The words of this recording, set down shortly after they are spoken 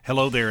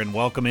Hello there, and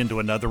welcome into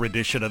another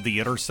edition of The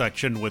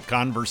Intersection with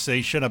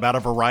conversation about a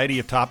variety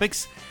of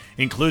topics,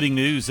 including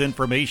news,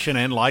 information,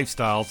 and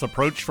lifestyles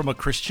approached from a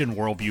Christian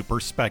worldview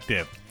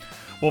perspective.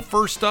 Well,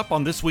 first up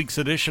on this week's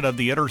edition of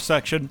The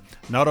Intersection,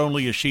 not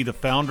only is she the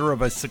founder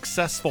of a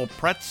successful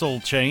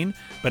pretzel chain,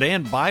 but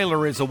Ann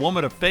Byler is a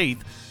woman of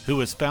faith who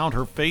has found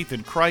her faith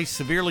in Christ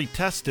severely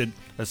tested,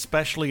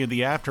 especially in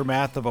the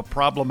aftermath of a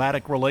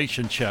problematic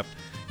relationship.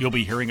 You'll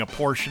be hearing a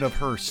portion of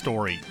her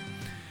story.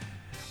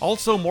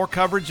 Also, more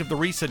coverage of the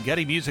recent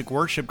Getty Music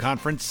Worship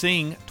Conference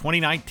Sing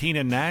 2019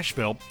 in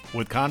Nashville,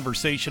 with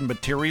conversation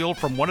material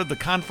from one of the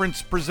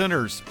conference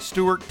presenters,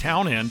 Stuart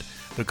Townend,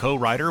 the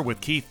co-writer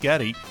with Keith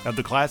Getty of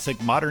the classic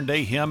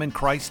modern-day hymn In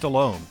Christ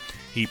Alone.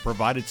 He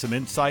provided some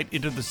insight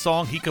into the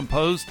song he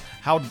composed,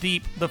 How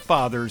Deep the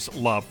Father's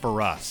Love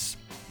for Us.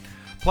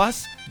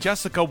 Plus,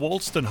 Jessica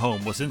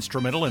Wolstenholme was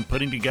instrumental in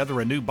putting together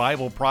a new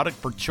Bible product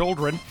for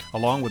children,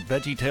 along with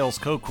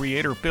VeggieTales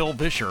co-creator Phil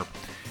Vischer.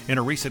 In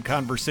a recent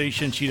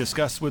conversation, she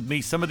discussed with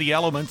me some of the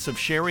elements of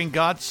sharing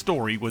God's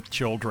story with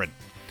children.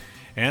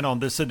 And on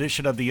this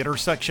edition of The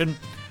Intersection,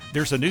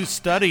 there's a new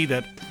study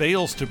that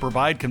fails to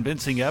provide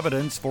convincing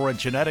evidence for a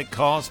genetic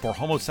cause for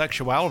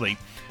homosexuality.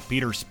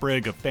 Peter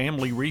Sprigg of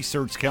Family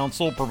Research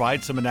Council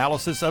provides some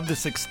analysis of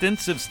this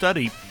extensive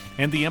study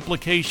and the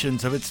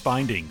implications of its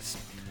findings.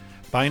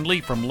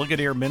 Finally, from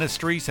Ligonier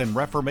Ministries and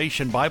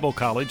Reformation Bible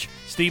College,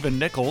 Stephen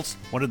Nichols,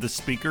 one of the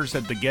speakers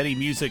at the Getty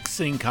Music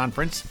Sing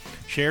Conference,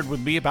 shared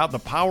with me about the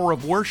power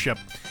of worship,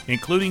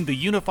 including the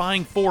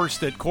unifying force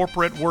that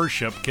corporate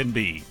worship can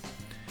be.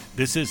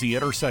 This is The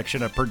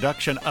Intersection, a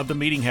production of The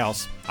Meeting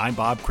House. I'm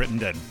Bob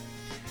Crittenden.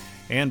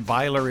 Ann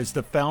Byler is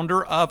the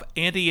founder of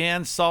Auntie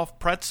Anne's Soft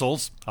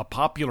Pretzels, a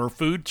popular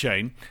food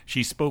chain.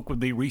 She spoke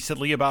with me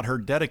recently about her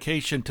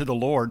dedication to the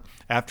Lord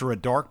after a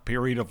dark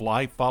period of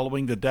life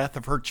following the death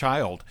of her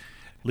child,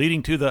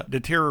 leading to the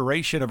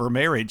deterioration of her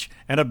marriage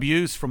and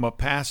abuse from a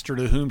pastor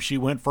to whom she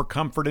went for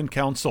comfort and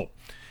counsel.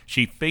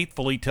 She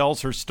faithfully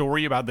tells her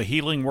story about the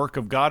healing work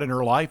of God in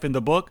her life in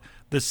the book,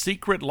 The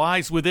Secret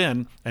Lies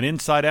Within, an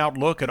inside-out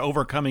look at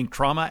overcoming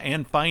trauma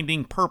and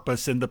finding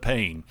purpose in the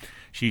pain.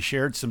 She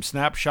shared some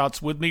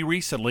snapshots with me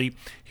recently.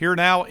 Here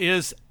now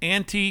is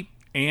Auntie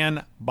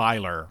Ann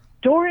Byler.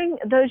 During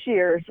those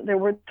years, there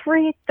were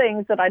three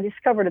things that I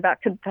discovered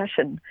about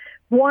confession.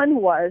 One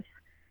was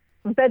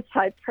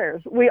bedside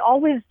prayers. We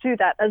always do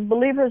that. As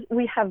believers,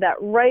 we have that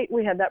right,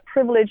 we have that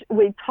privilege.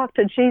 We talk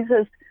to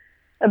Jesus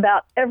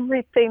about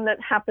everything that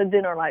happens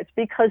in our lives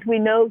because we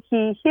know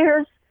He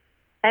hears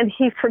and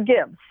He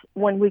forgives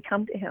when we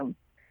come to Him.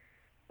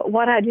 But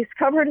what I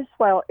discovered as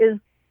well is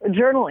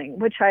journaling,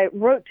 which I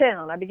wrote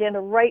down. I began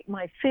to write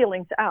my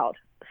feelings out.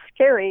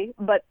 Scary,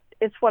 but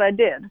it's what I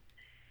did.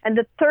 And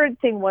the third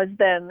thing was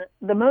then,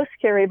 the most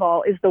scary of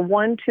all is the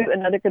one to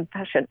another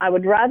confession. I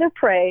would rather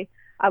pray,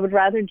 I would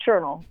rather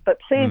journal, but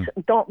please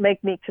don't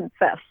make me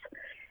confess.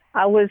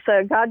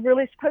 God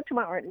really spoke to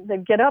my heart and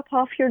said, get up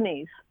off your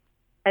knees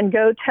and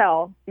go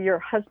tell your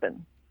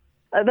husband.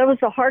 That was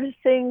the hardest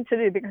thing to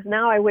do because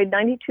now I weighed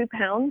 92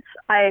 pounds.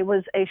 I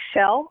was a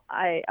shell.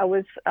 I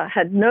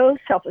had no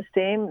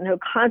self-esteem, no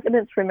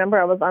confidence.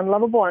 Remember, I was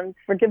unlovable,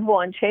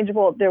 unforgivable,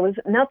 unchangeable. There was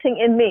nothing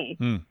in me.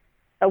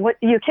 What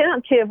you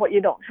cannot give what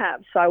you don't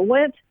have. So I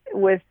went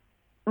with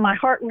my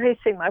heart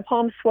racing, my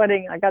palms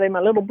sweating. I got in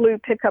my little blue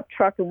pickup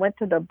truck and went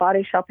to the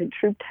body shop in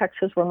Troop,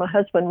 Texas, where my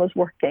husband was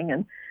working.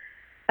 And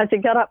as he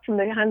got up from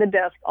behind the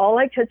desk, all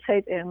I could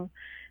say to him,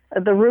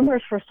 the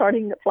rumors were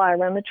starting to fly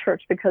around the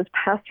church because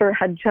pastor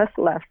had just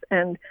left,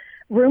 and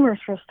rumors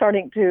were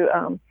starting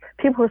to,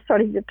 people were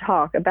starting to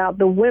talk about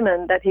the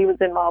women that he was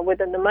involved with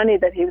and the money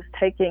that he was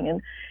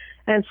taking.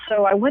 And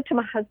so I went to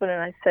my husband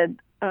and I said,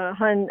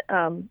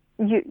 hon,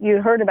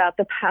 you heard about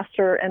the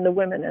pastor and the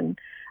women. And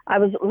I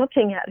was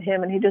looking at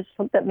him and he just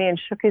looked at me and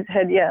shook his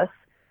head, yes.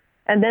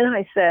 And then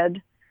I said,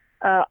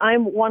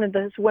 I'm one of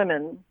those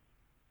women.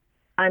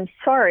 I'm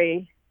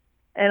sorry,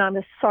 and I'm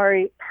a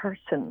sorry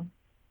person.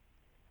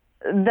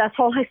 That's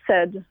all I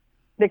said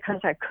because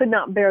I could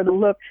not bear the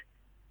look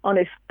on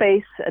his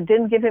face. I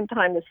didn't give him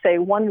time to say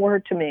one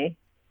word to me.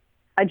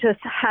 I just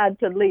had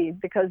to leave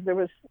because there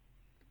was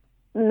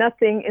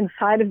nothing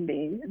inside of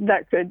me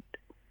that could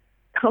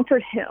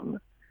comfort him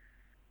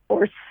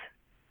or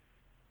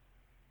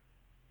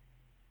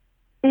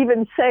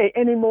even say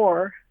any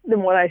more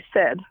than what I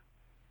said.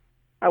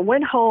 I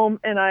went home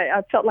and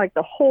I felt like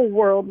the whole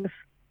world,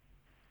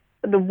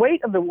 the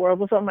weight of the world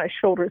was on my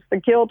shoulders, the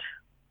guilt,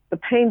 the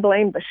pain,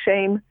 blame, the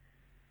shame.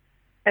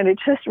 And it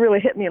just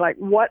really hit me like,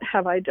 what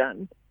have I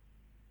done?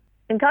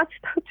 And God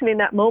spoke to me in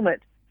that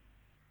moment.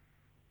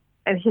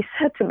 And He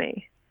said to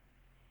me,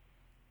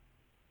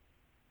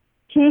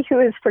 he who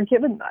is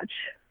forgiven much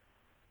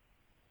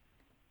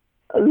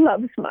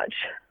loves much.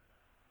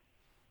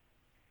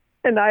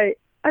 And I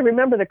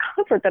remember the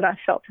comfort that I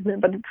felt from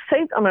Him. But at the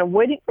same time, I'm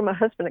waiting for my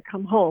husband to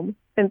come home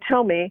and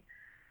tell me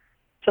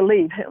to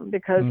leave him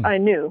because I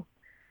knew.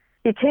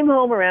 He came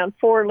home around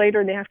 4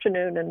 later in the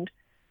afternoon and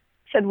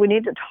said, we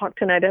need to talk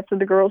tonight after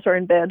the girls are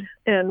in bed.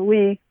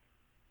 And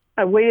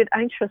I waited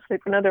anxiously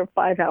for another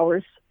 5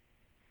 hours.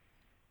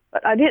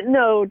 But I didn't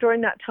know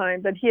during that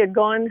time that he had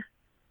gone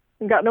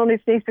and gotten on his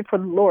knees before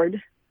the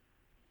Lord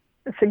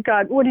and said,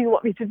 God, what do you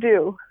want me to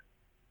do?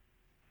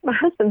 My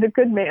husband's a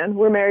good man.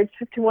 We're married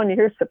 51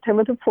 years,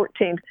 September the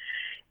 14th.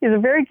 He's a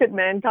very good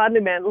man, godly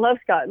man, loves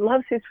God,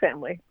 loves his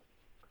family.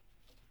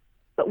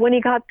 But when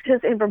he got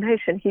this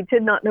information, he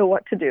did not know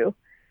what to do.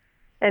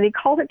 And he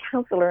called a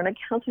counselor, and a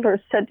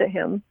counselor said to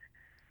him,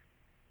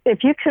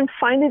 if you can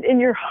find it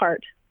in your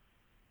heart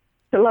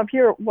to love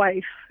your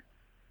wife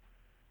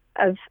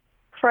as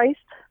Christ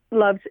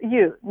loves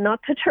you, not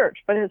the church,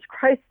 but as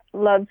Christ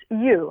loves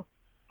you,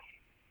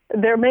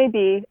 there may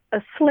be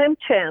a slim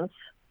chance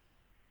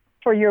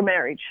for your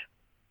marriage.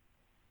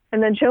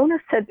 And then Jonah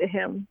said to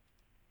him,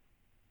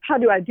 how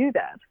do I do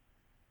that?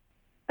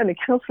 And the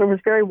counselor was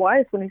very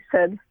wise when he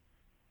said,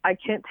 I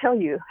can't tell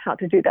you how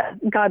to do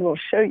that. God will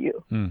show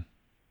you.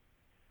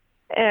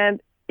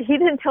 And he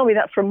didn't tell me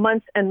that for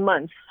months and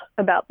months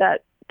about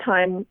that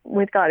time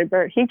with God.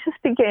 He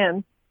just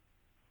began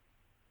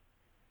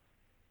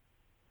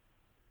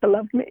to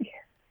love me.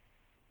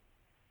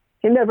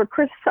 He never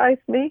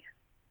criticized me.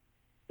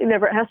 He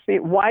never asked me,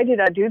 why did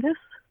I do this?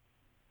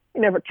 He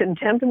never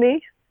condemned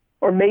me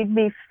or made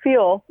me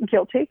feel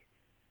guilty.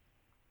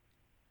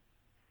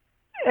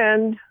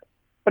 And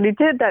what he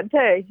did that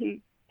day,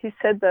 he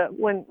said that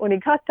when he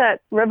got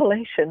that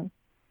revelation,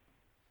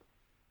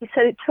 he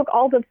said it took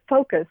all the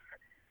focus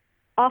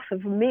off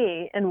of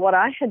me and what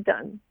I had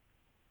done.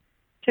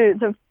 To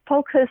the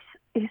focus,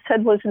 he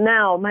said, was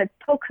now. My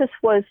focus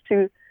was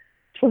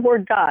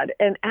toward God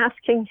and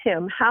asking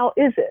him, how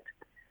is it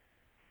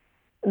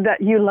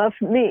that you love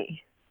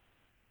me?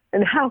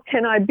 And how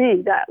can I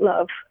be that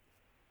love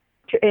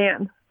to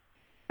Ann?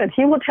 And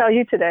he will tell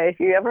you today, if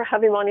you ever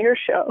have him on your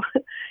show,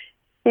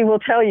 he will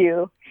tell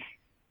you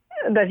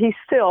that he's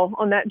still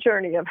on that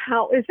journey of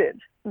how is it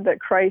that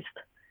Christ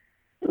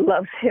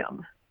loves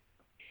him.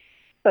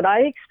 But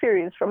I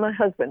experienced from my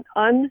husband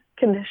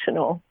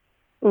unconditional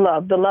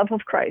love, the love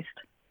of Christ.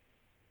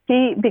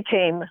 He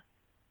became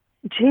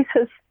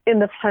Jesus in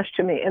the flesh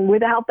to me. And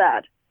without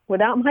that,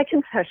 without my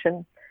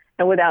confession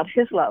and without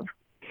his love,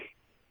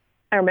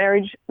 our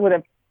marriage would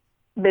have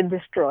been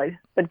destroyed.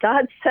 But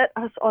God set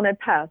us on a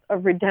path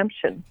of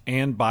redemption.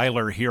 Ann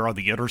Beiler here on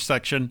The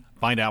Intersection.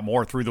 Find out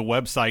more through the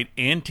website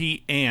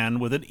Auntie Ann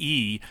with an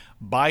E,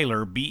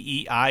 Beiler,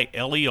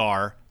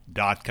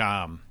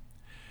 BEILER.com.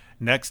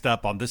 Next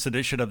up on this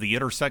edition of the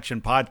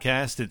Intersection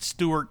podcast, it's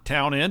Stuart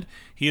Townend.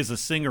 He is a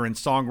singer and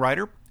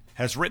songwriter,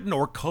 has written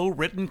or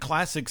co-written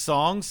classic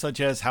songs such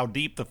as How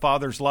Deep the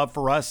Father's Love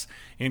for Us,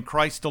 In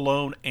Christ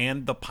Alone,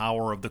 and The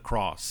Power of the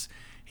Cross.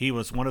 He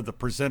was one of the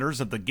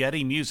presenters of the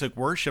Getty Music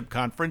Worship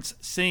Conference,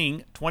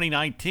 Sing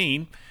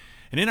 2019.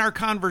 And in our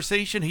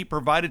conversation, he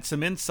provided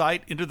some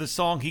insight into the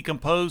song he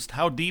composed,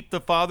 How Deep the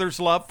Father's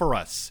Love for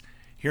Us.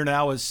 Here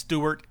now is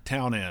Stuart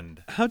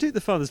Townend. How Deep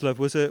the Father's Love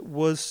was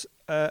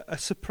a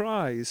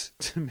surprise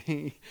to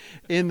me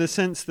in the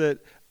sense that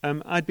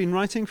I'd been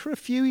writing for a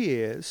few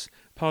years,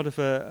 part of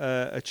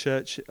a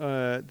church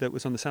that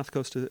was on the south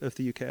coast of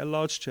the UK, a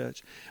large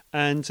church.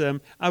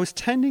 And I was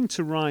tending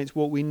to write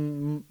what we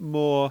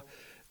more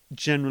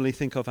generally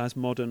think of as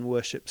modern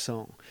worship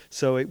song.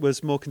 So it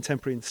was more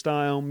contemporary in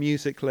style,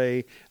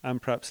 musically,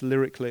 and perhaps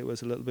lyrically it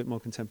was a little bit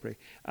more contemporary.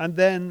 And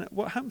then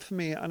what happened for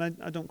me, and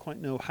I don't quite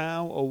know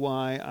how or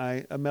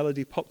why, a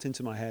melody popped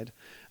into my head,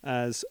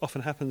 as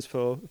often happens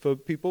for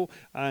people,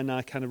 and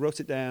I kind of wrote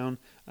it down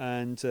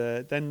and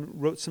then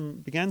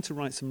began to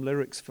write some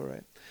lyrics for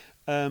it.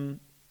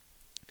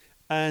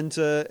 And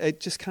it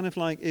just kind of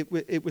like,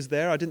 it was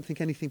there. I didn't think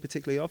anything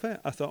particularly of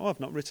it. I thought, I've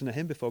not written a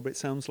hymn before, but it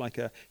sounds like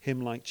a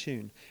hymn-like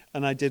tune.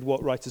 And I did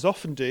what writers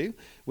often do,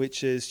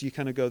 which is you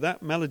kind of go,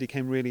 that melody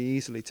came really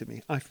easily to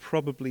me. I've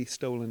probably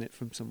stolen it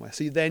from somewhere.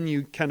 So then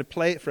you kind of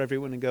play it for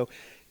everyone and go,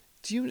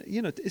 do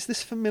you know, is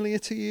this familiar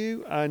to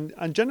you? And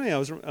generally I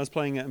was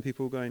playing it and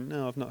people were going,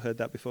 no, I've not heard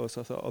that before.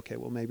 So I thought, okay,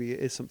 well, maybe it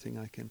is something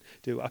I can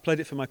do. I played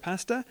it for my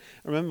pastor.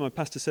 I remember my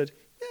pastor said,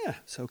 yeah,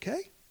 it's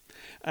okay.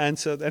 And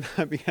so then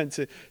I began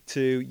to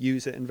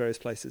use it in various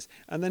places.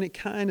 And then it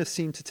kind of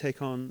seemed to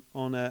take on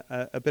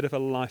a bit of a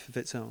life of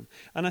its own.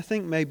 And I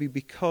think maybe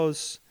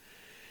because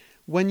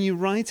when you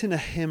write in a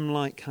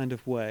hymn-like kind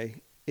of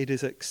way, it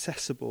is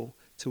accessible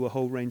to a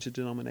whole range of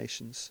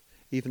denominations,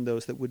 even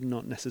those that would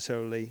not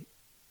necessarily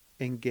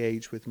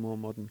engage with more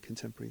modern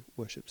contemporary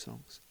worship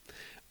songs.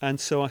 And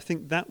so I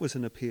think that was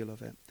an appeal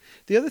of it.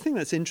 The other thing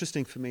that's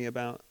interesting for me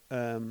about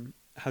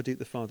How Deep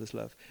the Father's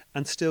Love,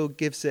 and still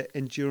gives it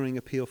enduring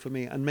appeal for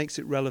me and makes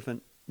it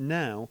relevant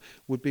now,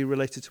 would be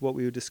related to what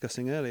we were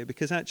discussing earlier.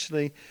 Because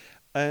actually,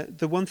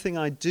 the one thing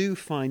I do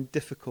find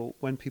difficult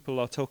when people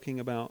are talking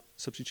about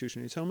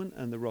substitutionary atonement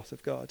and the wrath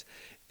of God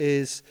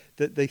is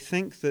that they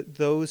think that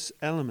those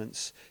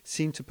elements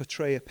seem to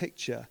portray a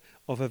picture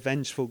of a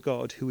vengeful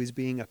God who is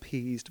being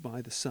appeased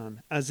by the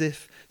Son, as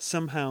if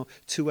somehow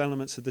two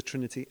elements of the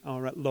Trinity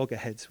are at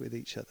loggerheads with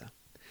each other.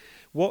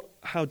 What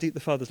How Deep the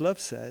Father's Love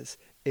says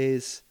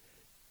is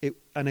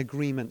an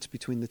agreement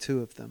between the two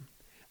of them.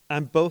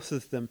 and both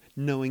of them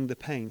knowing the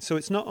pain. So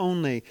it's not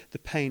only the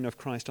pain of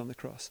Christ on the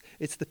cross,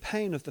 it's the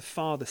pain of the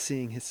Father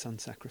seeing his Son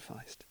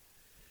sacrificed.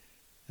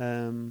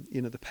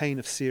 The pain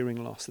of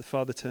searing loss. The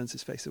Father turns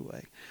his face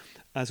away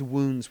as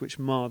wounds which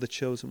mar the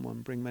chosen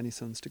one bring many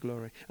sons to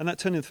glory. And that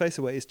turning the face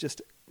away is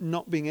just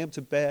not being able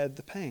to bear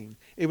the pain.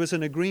 It was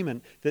an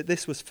agreement that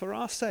this was for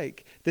our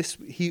sake.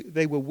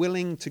 They were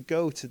willing to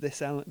go to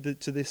this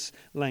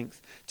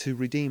length to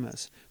redeem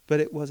us. But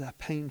it was a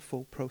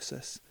painful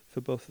process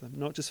for both of them,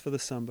 not just for the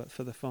Son, but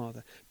for the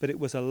Father. But it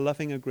was a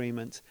loving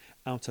agreement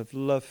out of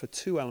love for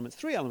three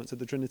elements of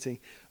the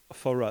Trinity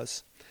for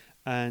us.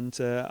 And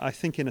I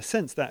think, in a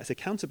sense, that is a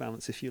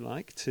counterbalance, if you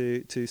like,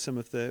 to some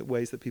of the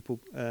ways that people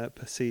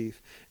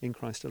perceive in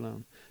Christ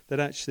alone.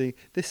 That actually,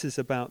 this is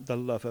about the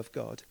love of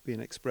God being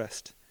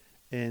expressed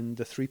in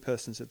the three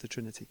persons of the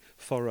Trinity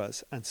for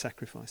us and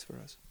sacrifice for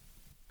us.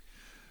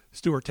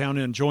 Stuart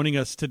Townend joining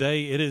us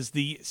today. It is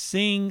the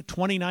Sing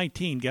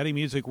 2019 Getty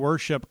Music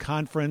Worship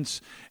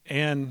Conference.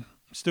 And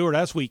Stuart,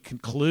 as we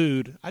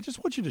conclude, I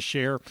just want you to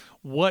share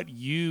what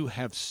you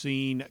have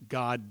seen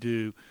God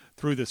do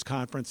through this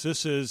conference.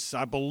 This is,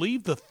 I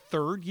believe, the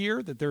third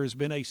year that there has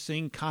been a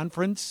Sing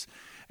conference,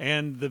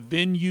 and the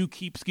venue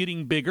keeps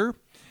getting bigger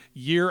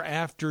year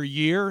after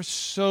year.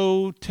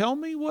 So tell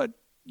me what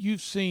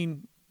you've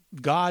seen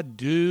God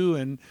do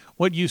and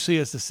what you see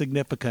as the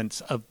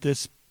significance of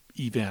this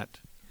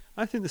event.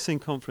 I think the Sing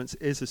conference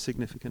is a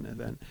significant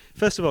event.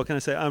 First of all, can I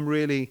say I'm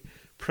really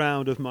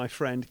proud of my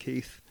friend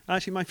Keith.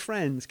 Actually, my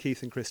friends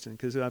Keith and Kristen,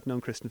 because I've known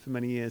Kristen for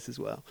many years as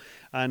well,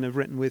 and I've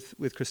written with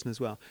Kristen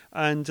as well.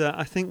 And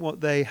I think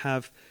what they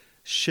have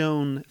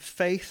shown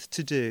faith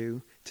to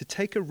do, to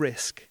take a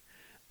risk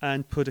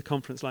and put a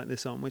conference like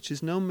this on, which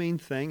is no mean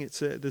thing.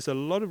 There's a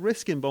lot of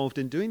risk involved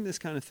in doing this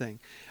kind of thing,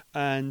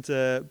 and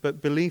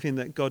but believing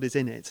that God is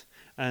in it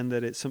and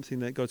that it's something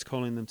that God's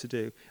calling them to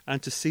do,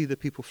 and to see the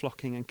people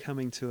flocking and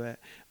coming to it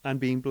and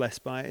being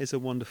blessed by it is a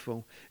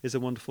wonderful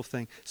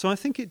thing. So I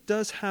think it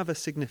does have a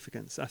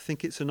significance. I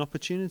think it's an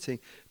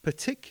opportunity,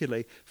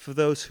 particularly for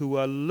those who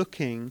are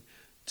looking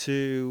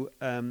to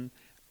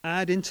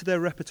add into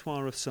their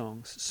repertoire of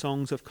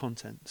songs of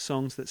content,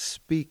 songs that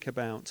speak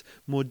about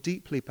more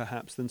deeply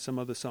perhaps than some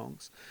other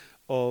songs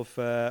of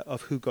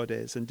who God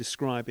is, and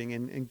describing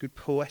in good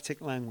poetic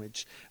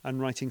language,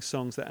 and writing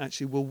songs that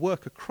actually will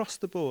work across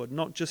the board,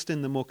 not just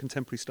in the more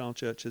contemporary style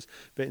churches,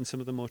 but in some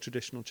of the more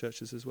traditional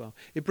churches as well.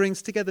 It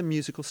brings together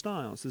musical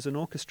styles. There's an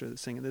orchestra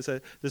that's singing. There's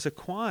a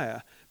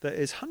choir that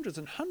is hundreds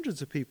and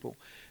hundreds of people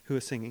who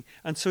are singing.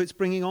 And so it's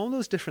bringing all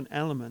those different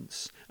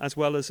elements, as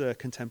well as a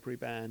contemporary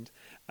band,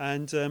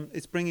 and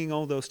it's bringing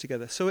all those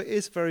together. So it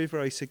is very,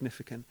 very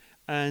significant.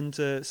 And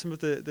some of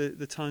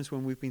the times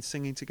when we've been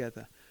singing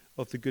together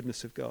of the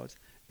goodness of God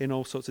in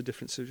all sorts of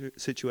different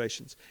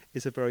situations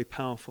is a very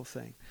powerful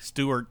thing.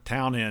 Stuart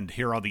Townend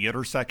here on The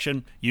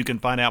Intersection. You can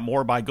find out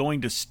more by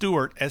going to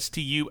Stuart,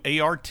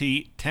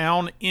 S-T-U-A-R-T,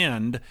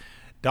 townend.co.uk.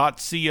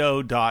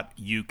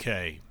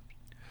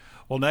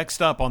 Well,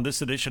 next up on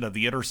this edition of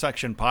The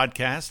Intersection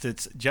podcast,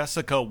 it's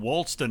Jessica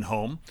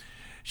Wolstenholme.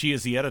 She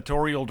is the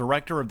editorial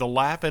director of the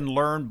Laugh and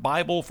Learn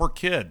Bible for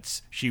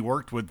Kids. She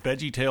worked with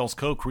VeggieTales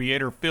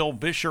co-creator Phil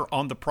Vischer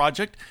on the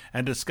project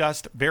and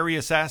discussed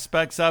various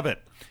aspects of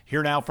it.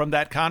 Here now from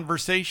that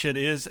conversation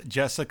is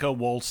Jessica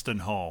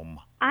Wolstenholme.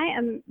 I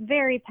am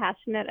very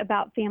passionate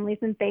about families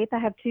and faith. I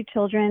have two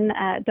children,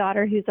 a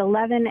daughter who's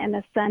 11 and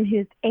a son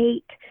who's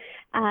 8.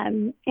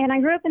 And I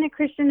grew up in a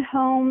Christian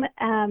home.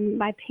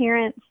 My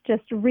parents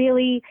just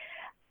really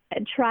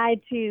tried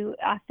to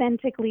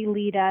authentically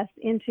lead us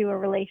into a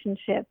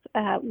relationship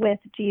with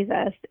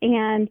Jesus.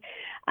 And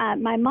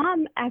my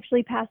mom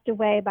actually passed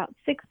away about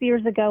 6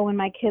 years ago when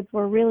my kids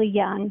were really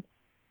young.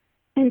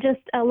 And just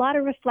a lot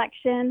of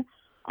reflection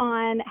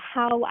on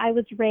how I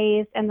was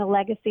raised and the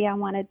legacy I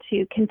wanted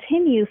to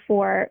continue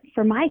for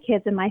my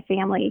kids and my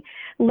family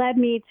led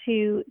me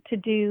to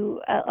do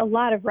a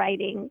lot of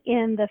writing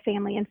in the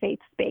family and faith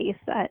space,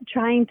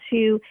 trying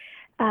to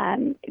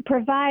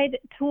provide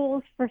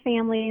tools for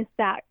families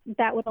that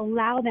would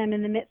allow them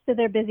in the midst of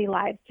their busy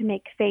lives to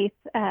make faith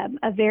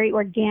a very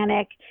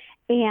organic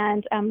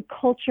and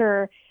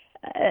culture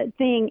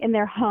thing in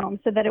their home,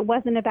 so that it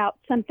wasn't about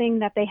something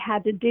that they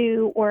had to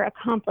do or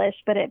accomplish,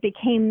 but it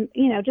became,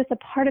 just a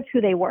part of who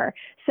they were.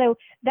 So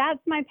that's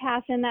my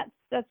passion.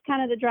 That's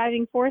kind of the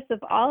driving force of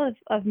all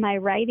of my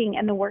writing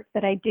and the work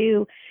that I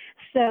do.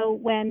 So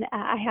when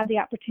I had the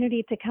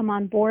opportunity to come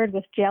on board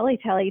with Jelly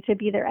Telly to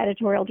be their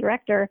editorial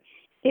director,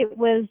 it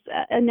was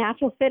a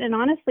natural fit and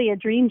honestly a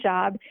dream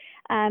job,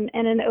 and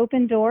an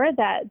open door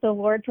that the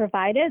Lord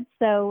provided.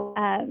 So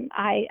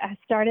I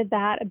started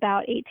that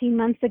about 18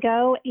 months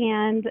ago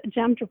and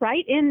jumped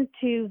right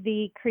into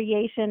the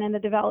creation and the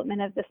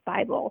development of this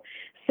Bible.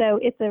 So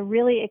it's a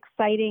really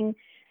exciting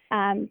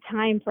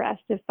time for us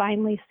to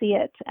finally see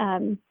it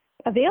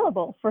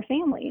available for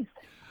families.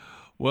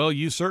 Well,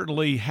 you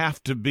certainly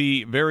have to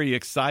be very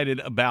excited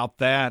about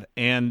that.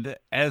 And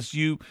as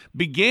you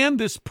began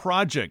this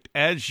project,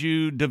 as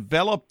you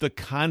developed the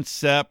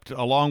concept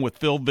along with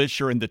Phil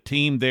Vischer and the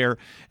team there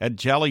at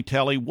Jelly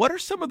Telly, what are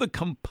some of the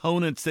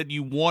components that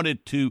you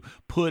wanted to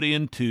put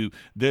into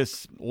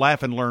this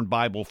Laugh and Learn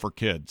Bible for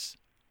Kids?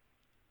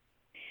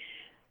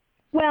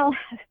 Well,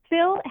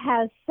 Phil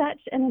has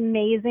such an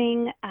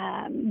amazing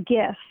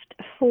gift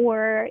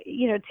for,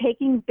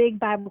 taking big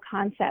Bible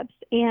concepts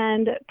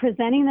and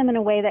presenting them in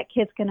a way that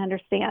kids can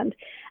understand.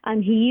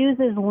 He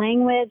uses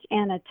language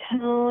and a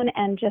tone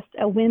and just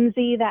a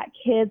whimsy that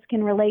kids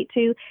can relate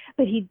to,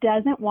 but he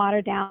doesn't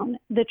water down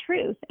the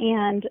truth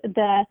and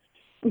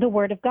the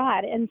Word of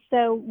God. And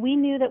so we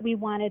knew that we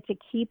wanted to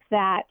keep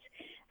that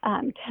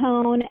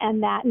tone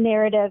and that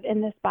narrative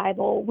in this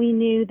Bible. We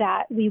knew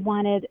that we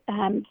wanted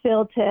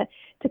Phil to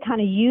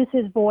kind of use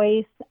his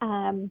voice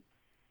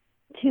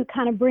to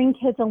kind of bring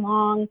kids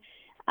along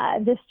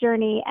this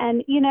journey.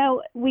 And,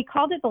 we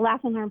called it the Laugh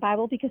and Learn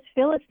Bible because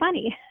Phil is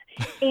funny.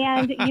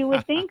 And you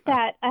would think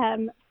that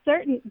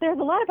there's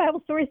a lot of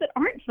Bible stories that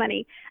aren't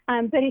funny,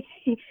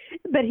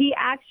 but he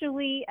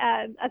actually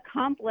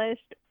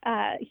accomplished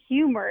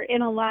humor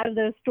in a lot of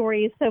those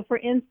stories. So, for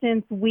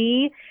instance,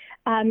 we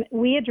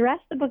address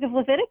the book of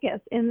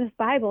Leviticus in this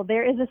Bible.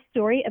 There is a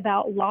story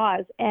about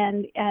laws,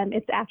 and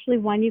it's actually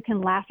one you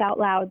can laugh out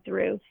loud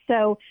through.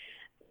 So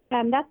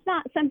that's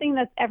not something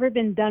that's ever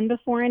been done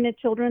before in a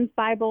children's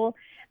Bible.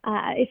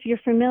 If you're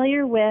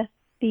familiar with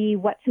the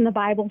What's in the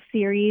Bible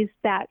series,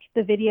 the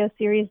video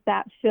series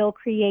that Phil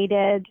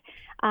created,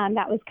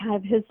 that was kind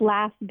of his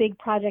last big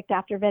project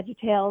after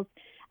VeggieTales.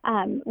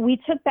 We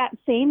took that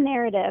same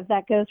narrative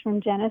that goes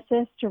from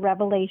Genesis to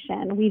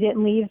Revelation. We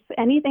didn't leave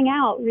anything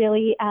out,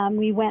 really.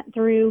 We went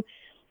through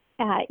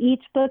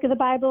each book of the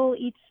Bible,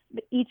 each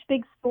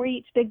big story,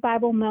 each big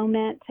Bible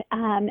moment,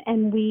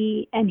 and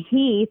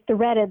he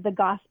threaded the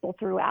gospel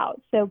throughout.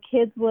 So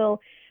kids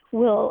will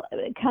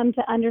come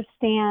to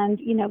understand,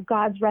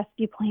 God's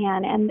rescue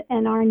plan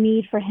and our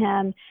need for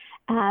Him.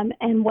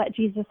 And what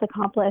Jesus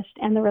accomplished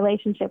and the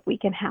relationship we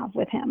can have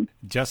with Him.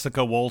 Jessica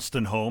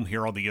Wolstenholme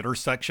here on The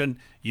Intersection.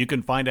 You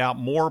can find out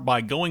more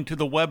by going to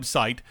the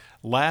website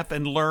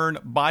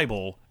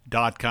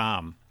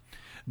laughandlearnbible.com.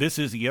 This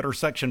is The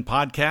Intersection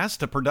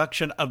Podcast, a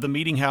production of The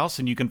Meeting House,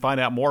 and you can find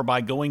out more by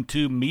going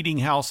to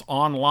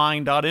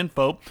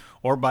meetinghouseonline.info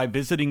or by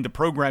visiting the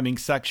programming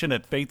section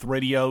at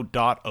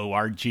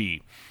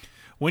faithradio.org.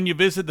 When you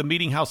visit the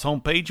Meeting House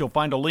homepage, you'll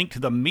find a link to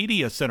the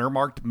Media Center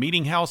marked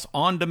Meeting House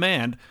On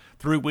Demand,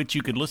 through which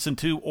you can listen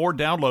to or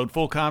download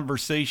full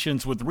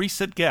conversations with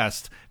recent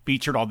guests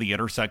featured on the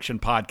Intersection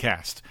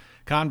Podcast.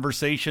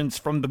 Conversations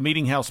from the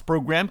Meeting House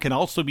program can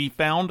also be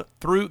found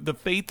through the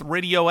Faith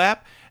Radio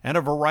app and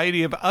a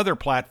variety of other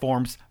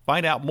platforms.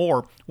 Find out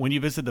more when you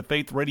visit the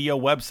Faith Radio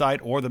website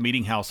or the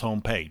Meeting House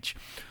homepage.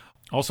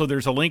 Also,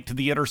 there's a link to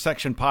the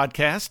Intersection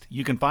Podcast.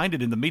 You can find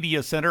it in the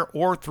Media Center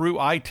or through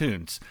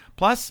iTunes.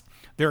 Plus,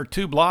 there are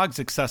 2 blogs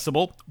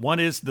accessible. One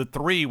is The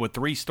Three, with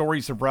 3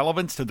 stories of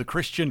relevance to the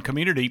Christian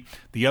community.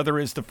 The other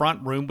is The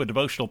Front Room, with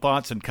devotional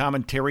thoughts and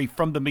commentary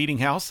from the Meeting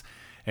House.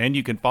 And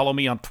you can follow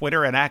me on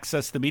Twitter and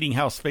access the Meeting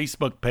House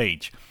Facebook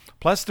page.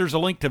 Plus, there's a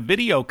link to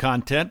video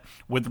content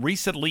with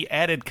recently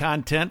added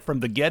content from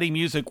the Getty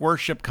Music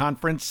Worship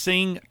Conference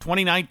Sing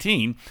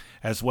 2019,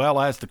 as well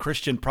as the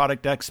Christian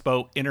Product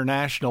Expo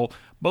International,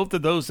 both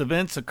of those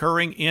events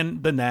occurring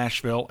in the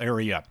Nashville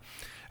area.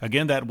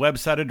 Again, that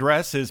website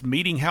address is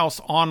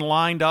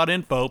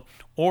meetinghouseonline.info,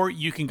 or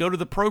you can go to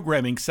the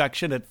programming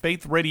section at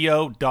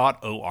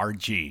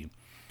faithradio.org.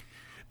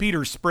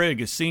 Peter Sprigg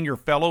is Senior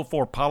Fellow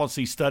for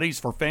Policy Studies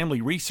for Family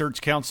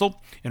Research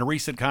Council. In a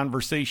recent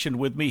conversation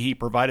with me, he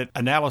provided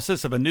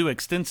analysis of a new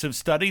extensive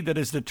study that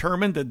has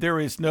determined that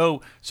there is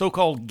no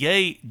so-called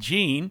gay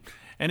gene,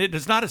 and it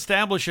does not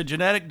establish a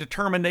genetic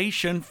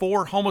determination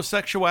for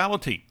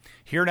homosexuality.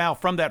 Here now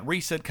from that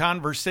recent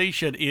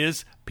conversation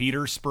is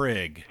Peter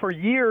Sprigg. For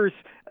years,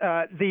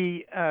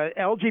 the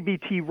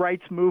LGBT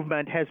rights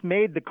movement has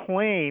made the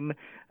claim,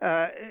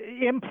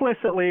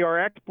 implicitly or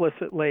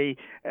explicitly,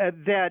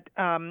 that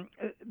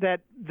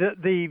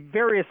the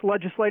various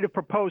legislative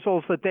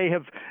proposals that they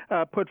have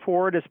put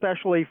forward,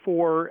 especially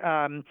for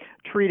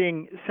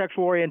treating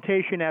sexual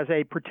orientation as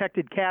a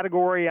protected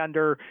category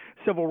under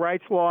civil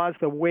rights laws,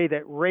 the way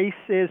that race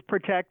is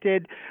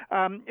protected,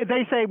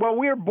 they say, well,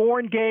 we're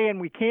born gay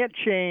and we can't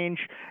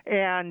change,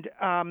 and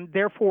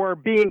therefore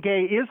being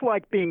gay is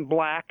like being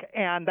black,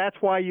 and that's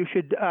why you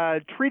should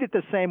treat it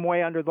the same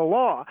way under the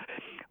law.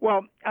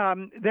 Well,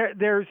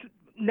 there's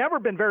never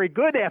been very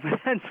good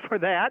evidence for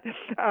that.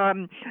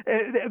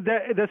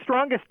 The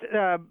strongest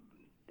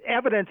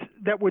evidence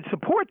that would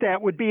support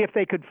that would be if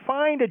they could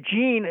find a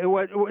gene,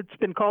 what's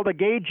been called a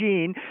gay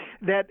gene,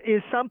 that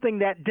is something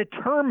that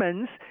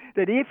determines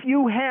that if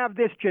you have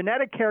this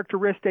genetic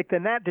characteristic,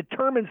 then that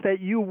determines that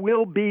you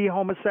will be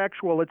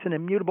homosexual. It's an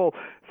immutable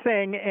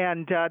thing,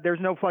 and there's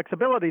no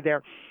flexibility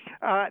there.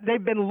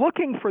 They've been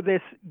looking for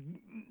this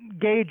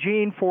gay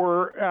gene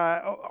for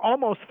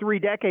almost 3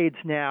 decades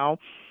now.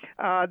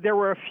 There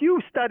were a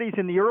few studies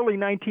in the early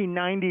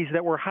 1990s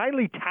that were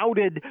highly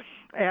touted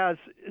as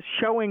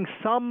showing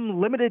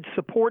some limited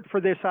support for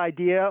this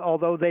idea,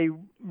 although they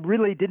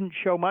really didn't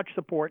show much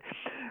support.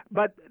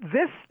 But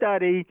this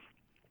study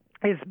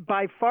is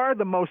by far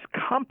the most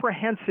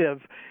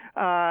comprehensive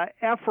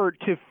effort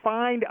to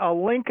find a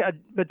link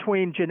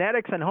between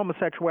genetics and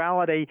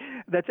homosexuality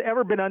that's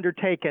ever been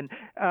undertaken.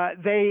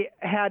 They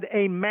had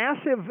a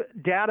massive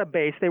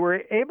database. They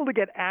were able to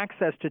get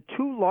access to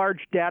two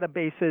large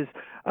databases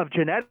of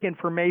genetic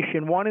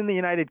information, one in the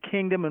United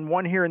Kingdom and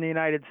one here in the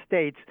United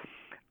States.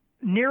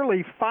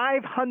 Nearly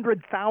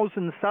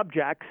 500,000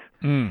 subjects,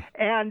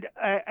 and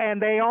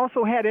they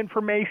also had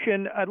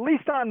information, at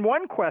least on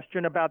one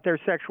question about their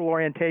sexual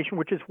orientation,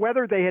 which is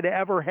whether they had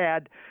ever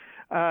had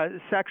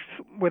sex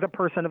with a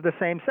person of the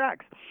same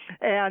sex.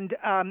 And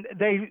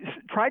they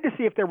tried to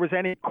see if there was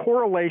any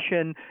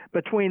correlation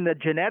between the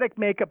genetic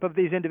makeup of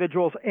these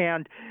individuals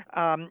and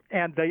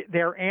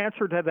their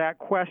answer to that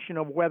question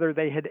of whether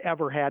they had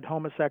ever had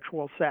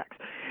homosexual sex.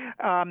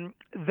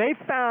 They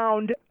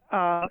found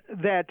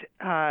that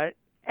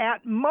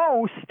at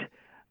most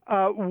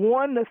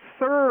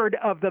 1/3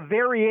 of the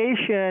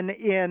variation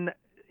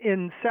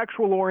in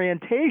sexual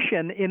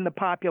orientation in the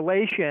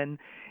population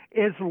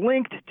is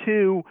linked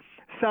to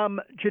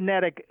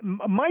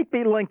might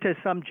be linked to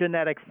some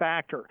genetic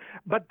factor.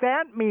 But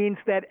that means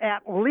that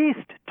at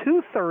least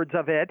 2/3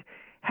 of it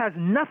has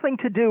nothing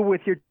to do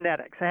with your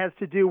genetics. It has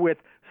to do with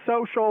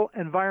social,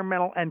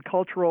 environmental, and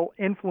cultural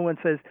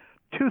influences.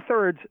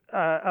 2/3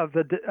 of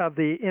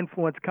the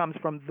influence comes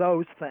from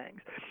those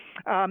things,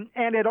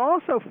 and it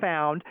also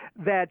found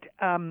that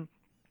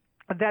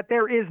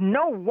there is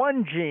no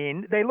one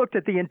gene. They looked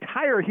at the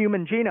entire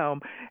human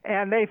genome,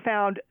 and they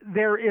found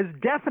there is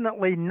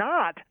definitely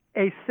not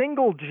a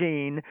single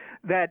gene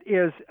that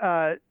is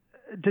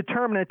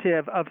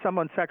determinative of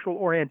someone's sexual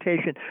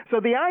orientation. So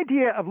the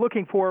idea of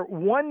looking for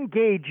one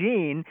gay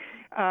gene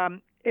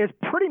is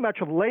pretty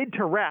much laid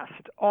to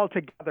rest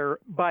altogether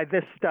by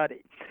this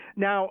study.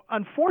 Now,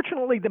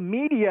 unfortunately, the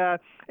media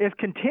is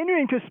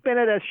continuing to spin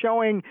it as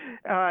showing,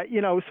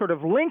 sort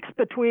of links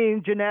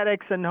between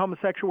genetics and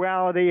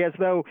homosexuality, as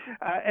though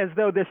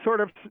this sort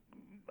of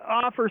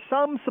offers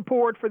some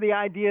support for the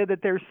idea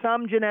that there's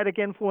some genetic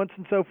influence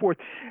and so forth.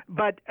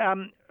 But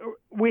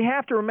we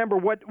have to remember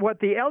what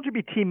the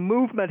LGBT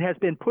movement has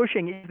been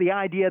pushing is the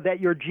idea that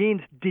your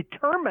genes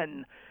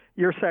determine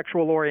your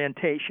sexual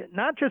orientation,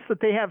 not just that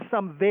they have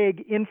some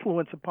vague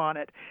influence upon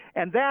it.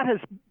 And that has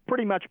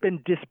pretty much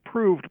been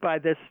disproved by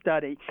this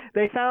study.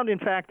 They found, in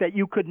fact, that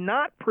you could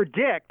not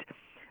predict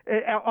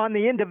on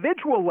the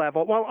individual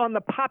level. Well, on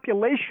the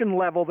population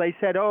level, they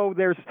said,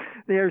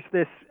 there's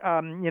this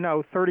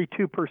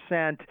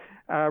 32%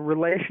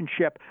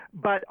 relationship.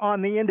 But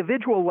on the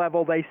individual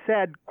level, they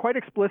said quite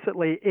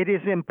explicitly, it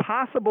is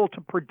impossible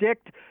to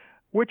predict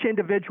which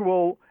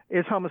individual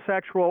is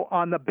homosexual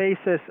on the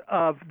basis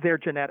of their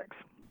genetics.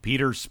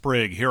 Peter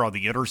Sprigg here on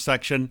The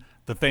Intersection.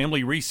 The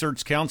Family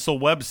Research Council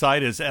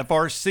website is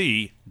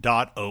frc.org.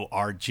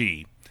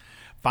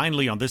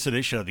 Finally, on this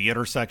edition of the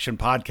Intersection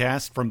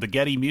podcast from the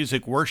Getty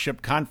Music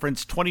Worship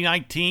Conference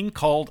 2019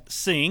 called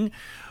Sing,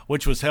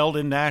 which was held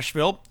in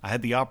Nashville, I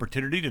had the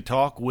opportunity to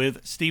talk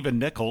with Stephen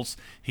Nichols.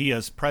 He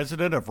is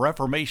president of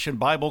Reformation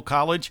Bible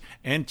College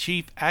and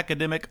chief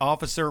academic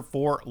officer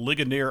for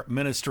Ligonier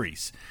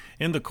Ministries.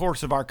 In the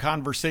course of our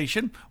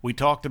conversation, we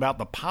talked about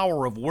the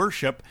power of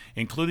worship,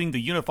 including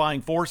the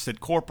unifying force that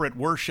corporate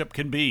worship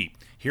can be.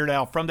 Here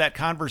now from that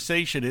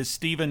conversation is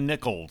Stephen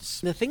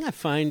Nichols. The thing I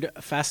find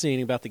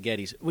fascinating about the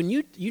Gettys, when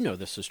you know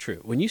this is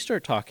true, when you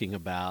start talking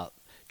about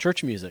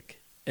church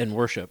music and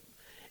worship,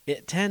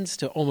 it tends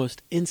to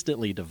almost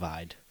instantly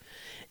divide.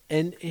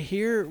 And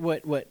here,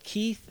 what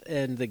Keith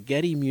and the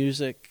Getty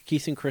Music,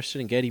 Keith and Kristen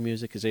and Getty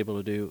Music is able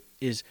to do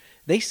is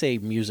they say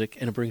music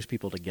and it brings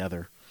people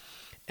together.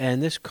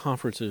 And this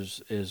conference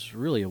is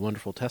really a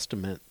wonderful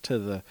testament to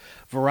the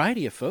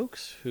variety of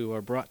folks who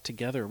are brought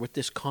together with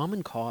this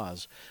common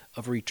cause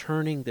of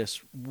returning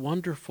this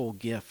wonderful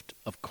gift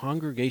of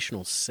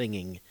congregational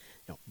singing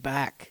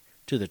back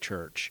to the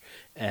church.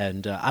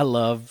 And I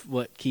love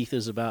what Keith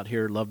is about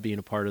here, love being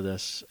a part of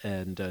this,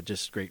 and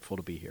just grateful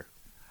to be here.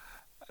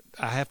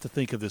 I have to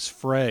think of this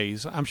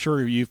phrase. I'm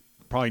sure you've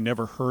probably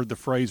never heard the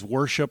phrase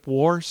worship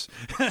wars.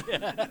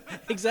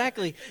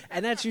 Exactly.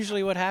 And that's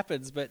usually what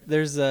happens. But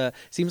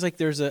seems like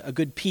there's a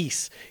good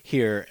peace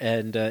here.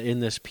 And in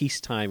this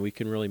peacetime, we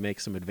can really make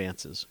some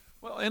advances.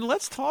 Well, and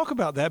let's talk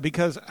about that,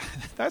 because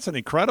that's an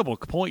incredible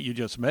point you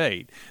just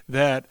made,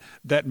 that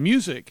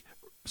music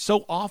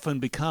so often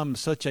becomes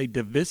such a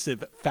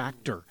divisive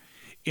factor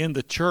in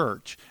the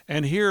church.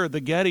 And here the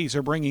Gettys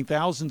are bringing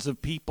thousands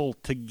of people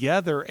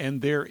together,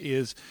 and there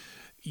is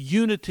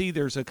unity,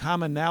 there's a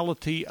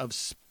commonality of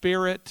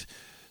spirit.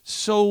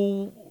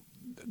 So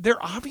there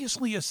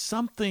obviously is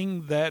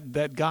something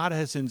that God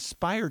has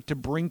inspired to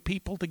bring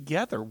people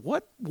together.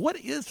 What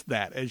is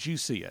that as you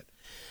see it?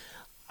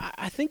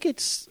 I think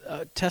it's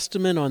a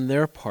testament on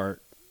their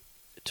part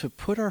to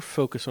put our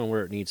focus on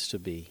where it needs to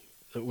be.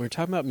 When we're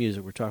talking about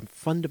music, we're talking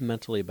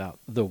fundamentally about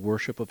the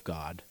worship of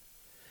God,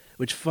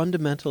 which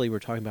fundamentally we're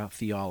talking about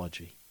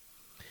theology.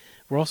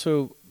 We're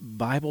also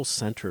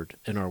Bible-centered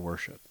in our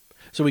worship.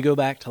 So we go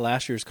back to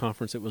last year's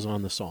conference, it was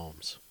on the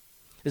Psalms.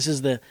 This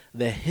is the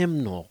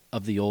hymnal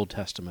of the Old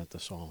Testament, the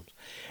Psalms.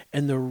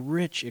 And the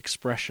rich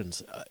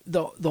expressions,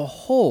 the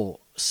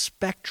whole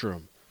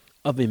spectrum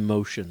of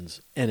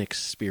emotions and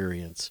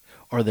experience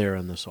are there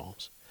in the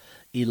Psalms.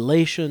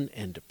 Elation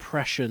and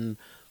depression,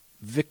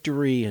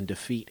 victory and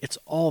defeat, it's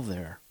all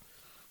there,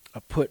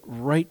 put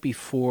right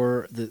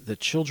before the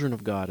children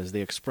of God as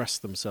they express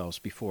themselves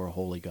before a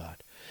holy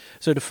God.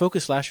 So to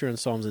focus last year on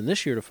Psalms and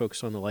this year to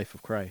focus on the life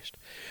of Christ.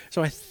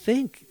 So I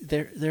think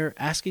they're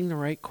asking the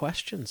right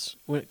questions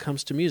when it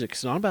comes to music.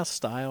 It's not about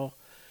style.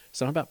 It's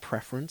not about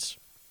preference.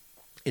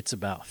 It's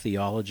about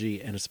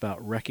theology, and it's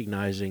about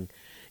recognizing,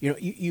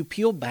 you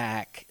peel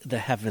back the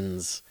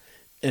heavens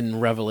in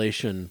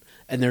Revelation,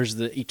 and there's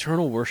the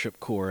eternal worship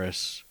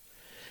chorus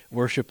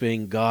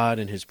worshiping God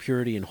and his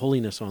purity and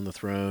holiness on the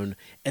throne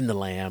and the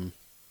Lamb.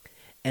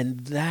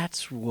 And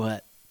that's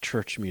what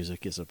church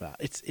music is about.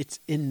 It's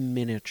in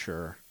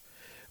miniature,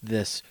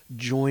 this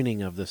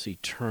joining of this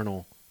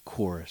eternal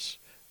chorus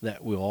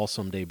that we'll all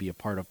someday be a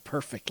part of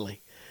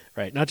perfectly,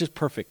 right? Not just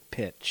perfect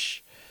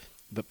pitch,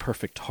 but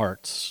perfect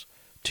hearts,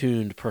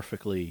 tuned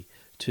perfectly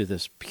to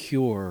this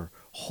pure,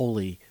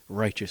 holy,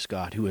 righteous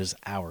God who is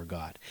our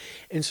God.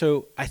 And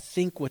so I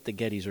think what the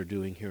Gettys are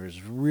doing here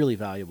is really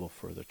valuable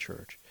for the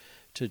church,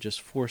 to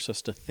just force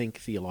us to think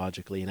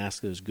theologically and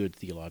ask those good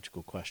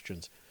theological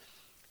questions.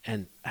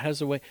 And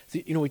as a way,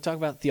 we talk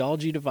about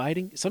theology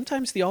dividing.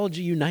 Sometimes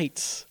theology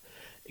unites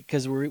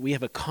because we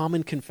have a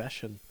common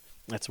confession.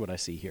 That's what I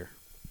see here.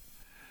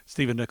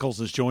 Stephen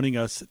Nichols is joining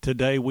us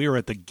today. We are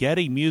at the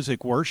Getty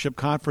Music Worship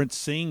Conference,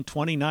 Sing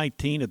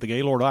 2019 at the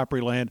Gaylord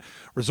Opryland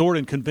Resort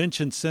and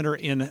Convention Center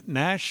in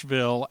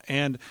Nashville.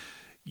 And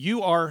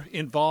you are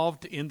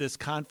involved in this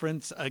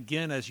conference.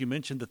 Again, as you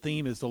mentioned, the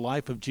theme is the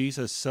life of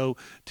Jesus. So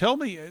tell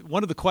me,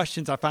 one of the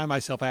questions I find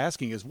myself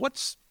asking is,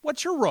 what's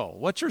your role?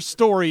 What's your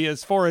story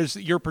as far as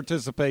your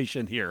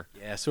participation here?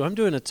 Yeah, so I'm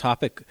doing a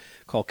topic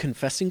called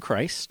Confessing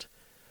Christ,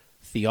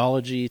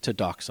 Theology to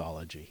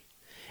Doxology.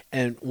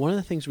 And one of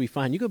the things we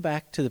find, you go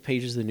back to the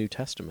pages of the New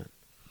Testament,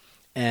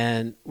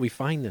 and we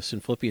find this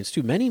in Philippians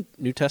 2. Many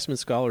New Testament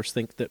scholars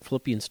think that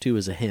Philippians 2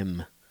 is a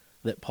hymn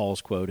that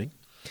Paul's quoting.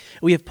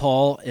 We have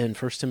Paul in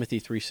 1 Timothy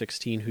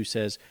 3:16 who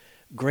says,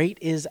 "Great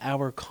is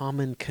our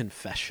common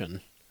confession."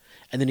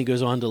 And then he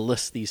goes on to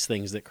list these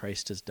things that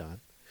Christ has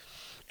done.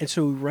 And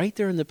so right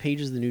there in the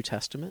pages of the New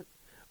Testament,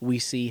 we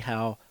see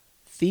how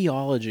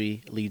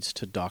theology leads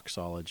to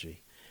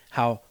doxology,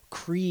 how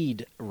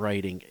creed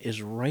writing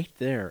is right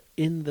there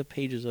in the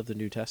pages of the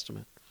New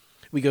Testament.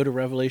 We go to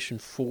Revelation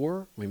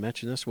 4, we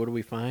mention this, what do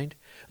we find?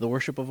 The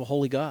worship of a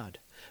holy God.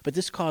 But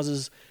this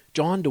causes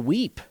John to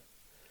weep,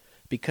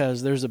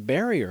 because there's a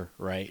barrier,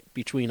 right,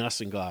 between us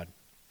and God.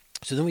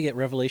 So then we get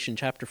Revelation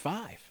chapter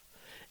 5.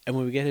 And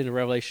when we get into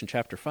Revelation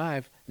chapter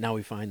 5, now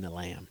we find the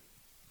Lamb.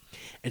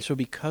 And so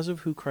because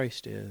of who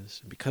Christ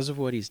is, because of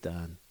what he's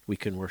done, we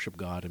can worship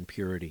God in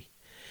purity.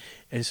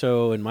 And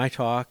so in my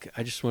talk,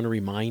 I just want to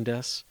remind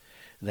us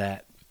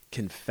that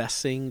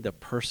confessing the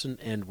person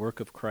and work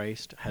of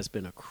Christ has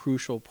been a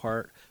crucial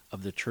part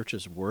of the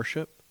church's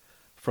worship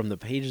from the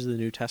pages of the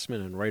New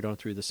Testament and right on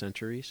through the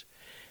centuries.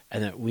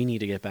 And that we need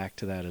to get back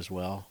to that as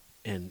well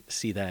and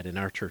see that in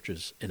our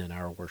churches and in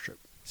our worship.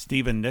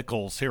 Stephen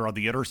Nichols here on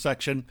The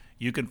Intersection.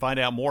 You can find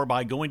out more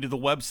by going to the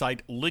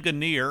website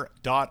ligonier.org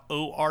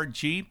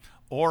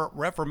or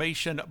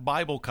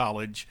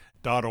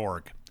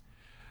reformationbiblecollege.org.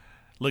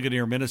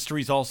 Ligonier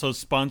Ministries also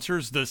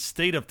sponsors the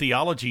State of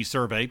Theology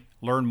Survey.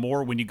 Learn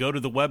more when you go to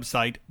the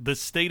website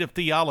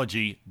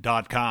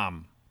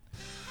thestateoftheology.com.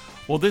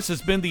 Well, this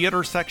has been the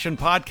Intersection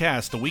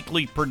Podcast, a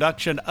weekly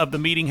production of the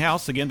Meeting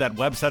House. Again, that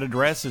website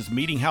address is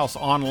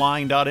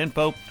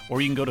meetinghouseonline.info,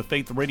 or you can go to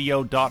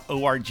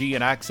faithradio.org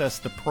and access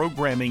the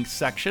programming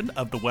section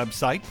of the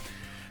website.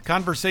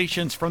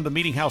 Conversations from the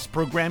Meeting House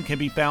program can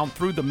be found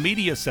through the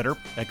Media Center,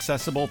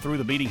 accessible through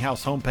the Meeting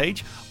House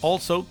homepage,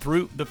 also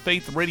through the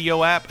Faith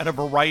Radio app and a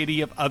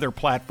variety of other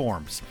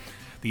platforms.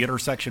 The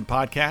Intersection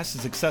Podcast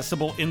is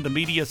accessible in the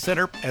Media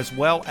Center as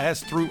well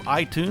as through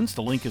iTunes.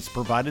 The link is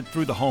provided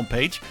through the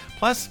homepage.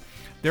 Plus,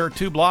 there are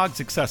 2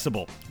 blogs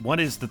accessible. One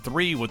is The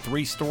 3 with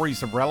 3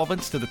 stories of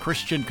relevance to the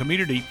Christian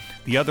community.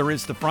 The other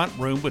is The Front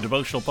Room with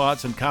devotional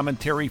thoughts and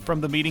commentary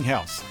from the Meeting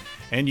House.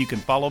 And you can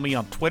follow me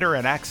on Twitter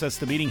and access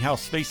the Meeting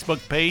House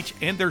Facebook page.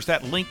 And there's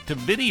that link to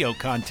video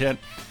content.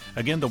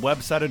 Again, the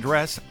website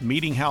address,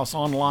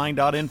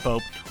 meetinghouseonline.info,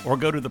 or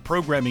go to the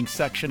programming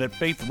section at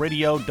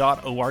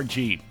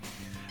faithradio.org.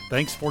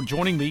 Thanks for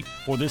joining me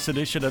for this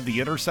edition of the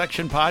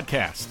Intersection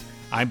Podcast.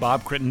 I'm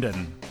Bob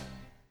Crittenden.